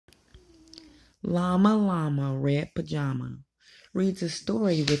Llama, llama, red pajama, reads a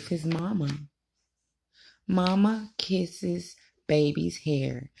story with his mama. Mama kisses baby's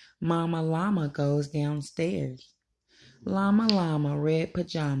hair. Mama llama goes downstairs. Llama, llama, red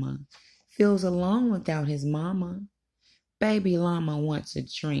pajama, feels alone without his mama. Baby llama wants a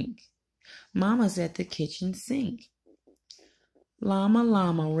drink. Mama's at the kitchen sink. Llama,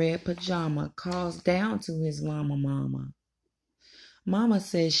 llama, red pajama, calls down to his llama mama. Mama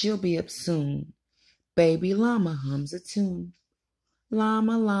says she'll be up soon. Baby llama hums a tune.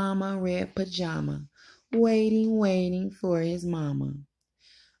 Llama, llama, red pajama, waiting for his mama.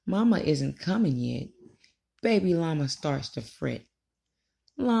 Mama isn't coming yet. Baby llama starts to fret.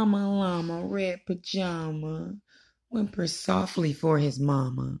 Llama, llama, red pajama, whimpers softly for his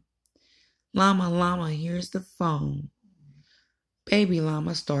mama. Llama, llama hears the phone. Baby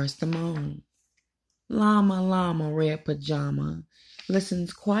llama starts to moan. Llama, llama, red pajama,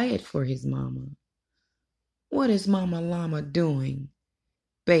 listens quiet for his mama. What is Mama llama doing?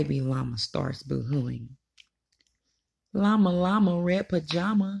 Baby llama starts boo-hooing. Llama, llama, red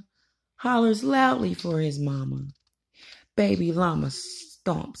pajama, hollers loudly for his mama. Baby llama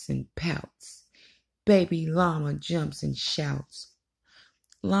stomps and pouts. Baby llama jumps and shouts.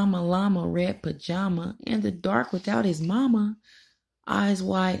 Llama, llama, red pajama, in the dark without his mama. Eyes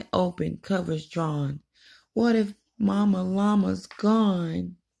wide open, covers drawn. What if Mama llama's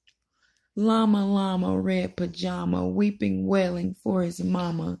gone? Llama, llama, red pajama, weeping, wailing for his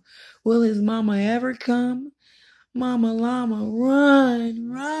mama. Will his mama ever come? Mama llama,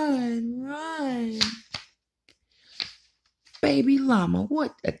 run. Baby llama,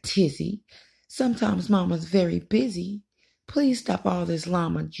 what a tizzy. Sometimes mama's very busy. Please stop all this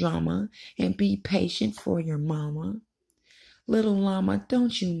llama drama and be patient for your mama. Little llama,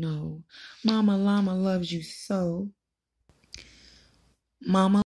 don't you know, Mama llama loves you so. Mama